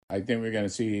I think we're going to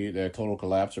see the total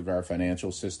collapse of our financial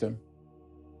system.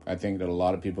 I think that a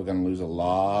lot of people are going to lose a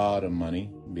lot of money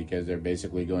because they're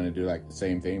basically going to do like the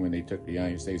same thing when they took the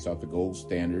United States off the gold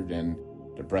standard and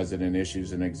the president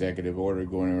issues an executive order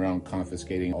going around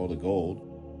confiscating all the gold.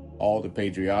 All the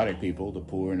patriotic people, the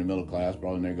poor and the middle class,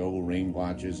 brought in their gold ring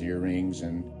watches, earrings,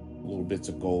 and little bits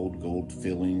of gold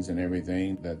fillings and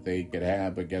everything that they could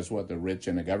have. But guess what? The rich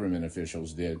and the government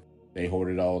officials did. They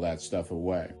hoarded all that stuff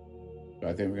away. So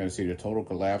I think we're going to see the total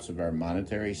collapse of our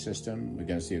monetary system. We're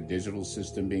going to see a digital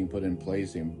system being put in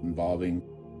place involving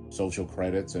social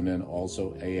credits and then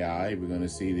also AI. We're going to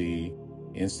see the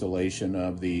installation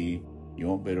of you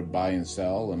won't be able to buy and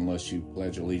sell unless you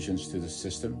pledge allegiance to the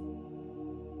system.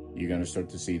 You're going to start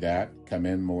to see that come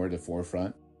in more to the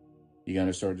forefront. You're going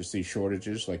to start to see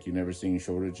shortages like you've never seen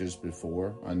shortages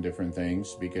before on different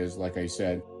things because, like I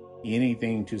said,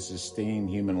 anything to sustain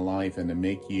human life and to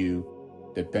make you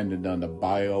dependent on the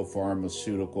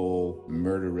biopharmaceutical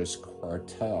murderous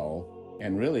cartel.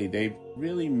 And really, they've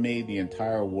really made the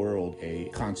entire world a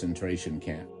concentration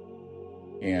camp.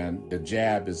 And the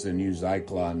jab is the new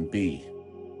Zyklon B.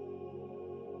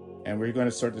 And we're going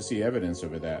to start to see evidence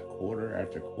of that quarter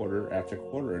after quarter after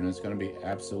quarter. And it's going to be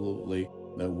absolutely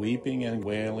the weeping and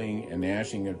wailing and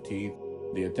gnashing of teeth,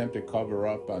 the attempt to cover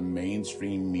up on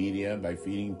mainstream media by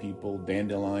feeding people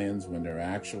dandelions when they're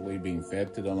actually being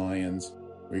fed to the lions.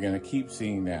 We're going to keep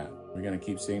seeing that. We're going to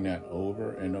keep seeing that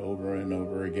over and over and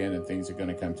over again. And things are going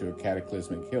to come to a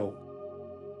cataclysmic halt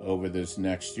over this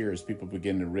next year as people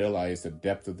begin to realize the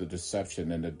depth of the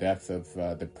deception and the depth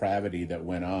of depravity that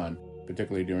went on,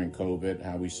 particularly during COVID,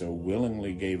 how we so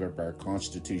willingly gave up our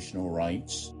constitutional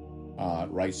rights,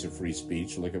 rights to free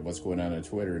speech. Look at what's going on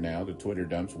Twitter now. The Twitter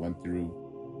dumps went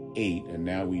through 8, and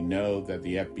now we know that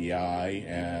the FBI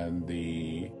and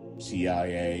the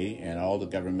CIA and all the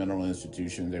governmental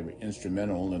institutions, they were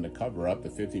instrumental in the cover-up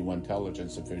of 51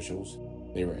 intelligence officials.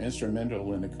 They were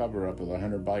instrumental in the cover-up of the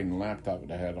Hunter Biden laptop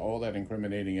that had all that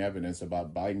incriminating evidence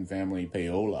about Biden family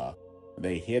payola.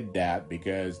 They hid that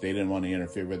because they didn't want to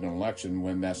interfere with an election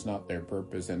when that's not their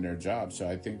purpose and their job. So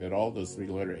I think that all those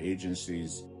three-letter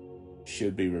agencies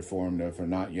should be reformed if they're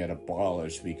not yet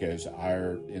abolished, because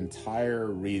our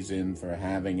entire reason for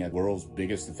having a world's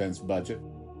biggest defense budget,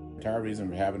 entire reason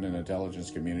for having an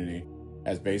intelligence community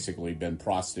has basically been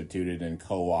prostituted and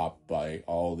co-opted by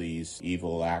all these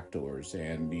evil actors.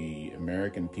 And the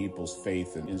American people's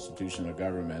faith in institutional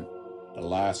government, the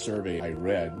last survey I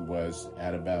read was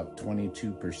at about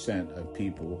 22% of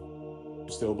people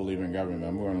still believe in government.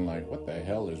 I'm going like, what the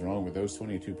hell is wrong with those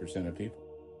 22% of people?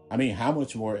 I mean, how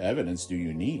much more evidence do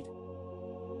you need?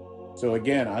 So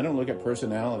again, I don't look at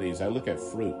personalities, I look at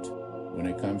fruit when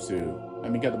it comes to,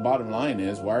 because the bottom line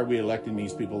is, why are we electing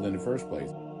these people in the first place?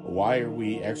 Why are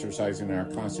we exercising our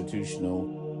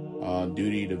constitutional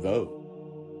duty to vote?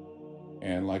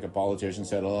 And like a politician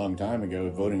said a long time ago,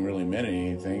 if voting really meant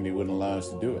anything, they wouldn't allow us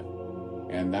to do it.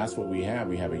 And that's what we have.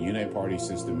 We have a unit-party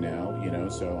system now,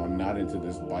 so I'm not into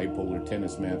this bipolar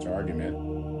tennis match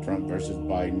argument. Trump versus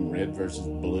Biden, red versus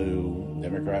blue,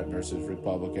 Democrat versus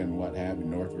Republican, what have you,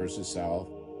 North versus South,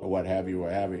 or what have you,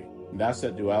 what have you. And that's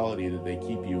that duality that they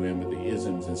keep you in with the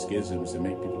isms and schisms to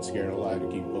make people scared alive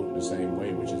to keep voting the same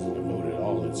way, which isn't a vote at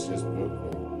all. It's just vote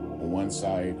on one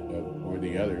side or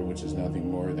the other, which is nothing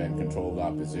more than controlled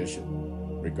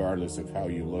opposition, regardless of how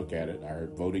you look at it. Our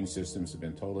voting systems have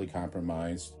been totally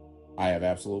compromised. I have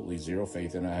absolutely zero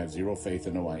faith in it. I have zero faith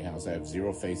in the White House. I have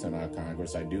zero faith in our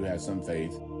Congress. I do have some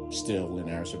faith still in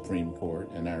our Supreme Court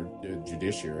and our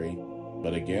judiciary.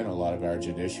 But again, a lot of our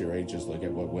judiciary, just look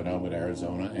at what went on with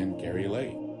Arizona and Kari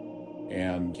Lake.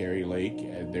 And Kari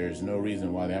Lake, there's no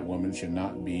reason why that woman should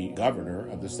not be governor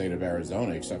of the state of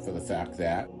Arizona, except for the fact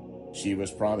that she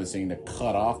was promising to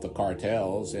cut off the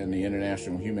cartels and the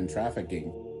international human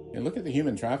trafficking. And look at the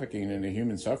human trafficking and the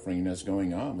human suffering that's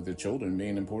going on with the children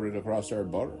being imported across our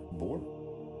border.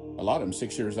 A lot of them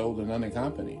 6 years old and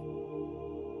unaccompanied.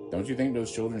 Don't you think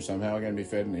those children somehow are going to be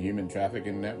fed in the human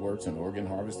trafficking networks and organ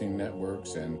harvesting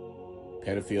networks and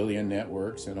pedophilia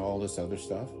networks and all this other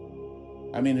stuff?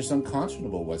 It's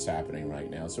unconscionable what's happening right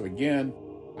now. So again,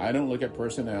 I don't look at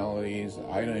personalities.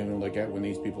 I don't even look at when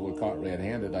these people are caught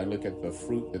red-handed. I look at the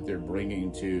fruit that they're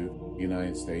bringing to the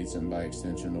United States and by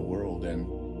extension the world. And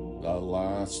the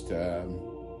last,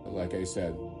 like I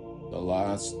said, the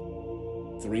last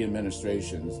 3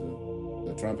 administrations,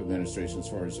 the Trump administration, as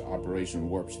far as Operation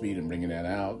Warp Speed and bringing that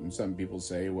out. And some people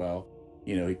say, well,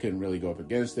 he couldn't really go up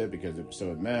against it because it was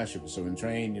so enmeshed, it was so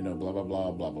entrained, blah, blah,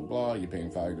 blah, blah, blah, blah. You're playing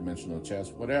 5-dimensional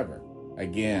chess, whatever.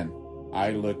 Again,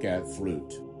 I look at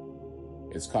fruit.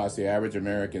 It's cost the average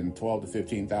American $12,000 to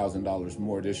 $15,000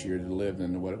 more this year to live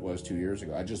than what it was 2 years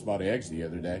ago. I just bought eggs the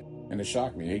other day, and it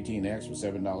shocked me. 18 eggs for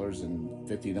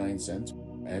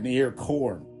 $7.59. An ear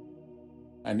corn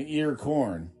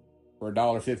for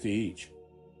 $1.50 each.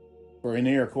 For an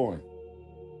ear corn.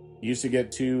 You used to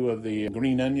get 2 of the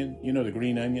green onion. You know the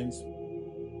green onions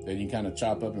that you kind of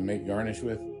chop up and make garnish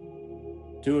with?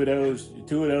 2 of those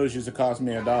used to cost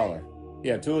me $1.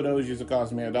 Yeah, 2 of those used to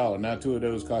cost me $1. Now 2 of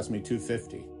those cost me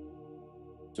 $2.50.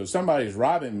 So somebody's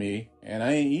robbing me, and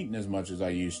I ain't eating as much as I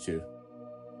used to.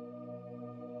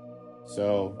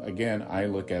 So again, I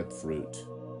look at fruit.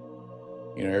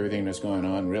 You know, everything that's going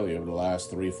on really over the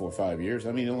last 3, 4, 5 years.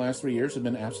 I mean, the last 3 years have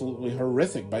been absolutely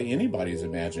horrific by anybody's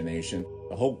imagination.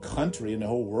 The whole country and the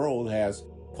whole world has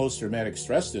post-traumatic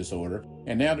stress disorder,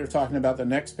 and now they're talking about the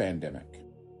next pandemic.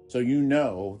 So you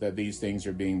know that these things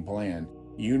are being planned.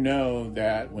 You know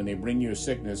that when they bring you a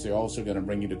sickness, they're also going to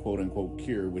bring you the quote-unquote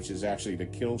cure, which is actually the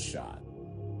kill shot.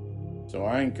 So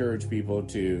I encourage people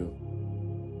to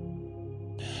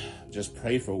just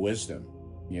pray for wisdom,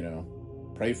 you know.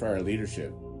 Pray for our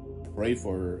leadership. Pray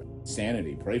for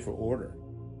sanity. Pray for order.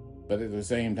 But at the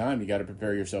same time, you got to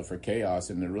prepare yourself for chaos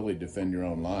and to really defend your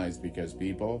own lives, because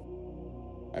people,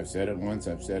 I've said it once,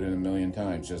 I've said it a million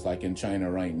times, just like in China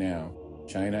right now.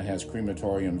 China has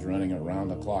crematoriums running around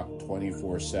the clock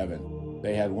 24/7.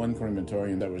 They had one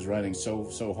crematorium that was running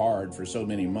so hard for so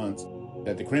many months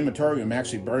that the crematorium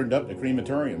actually burned up the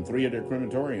crematorium. 3 of their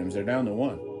crematoriums, they're down to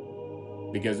 1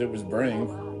 because it was burning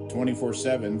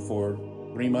 24/7 for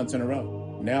 3 months in a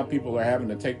row. Now people are having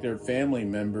to take their family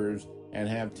members and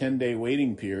have 10-day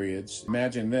waiting periods,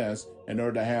 imagine this, in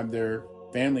order to have their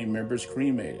family members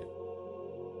cremated.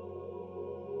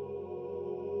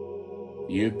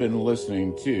 You've been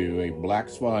listening to a Black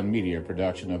Swan Media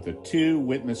production of the Two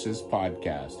Witnesses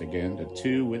Podcast. Again, the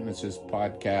Two Witnesses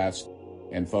Podcast.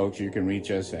 And folks, you can reach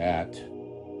us at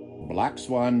Black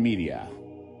Swan Media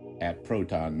at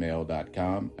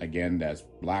protonmail.com. Again, that's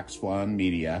Black Swan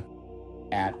Media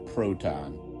at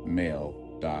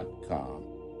protonmail.com.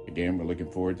 Again, we're looking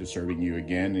forward to serving you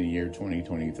again in the year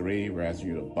 2023. We're asking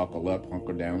you to buckle up,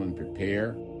 hunker down, and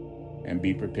prepare, and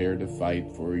be prepared to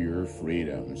fight for your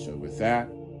freedom. So with that,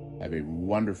 have a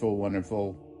wonderful,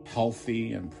 wonderful,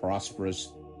 healthy, and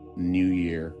prosperous new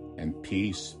year, and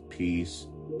peace, peace,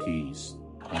 peace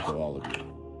unto all of you.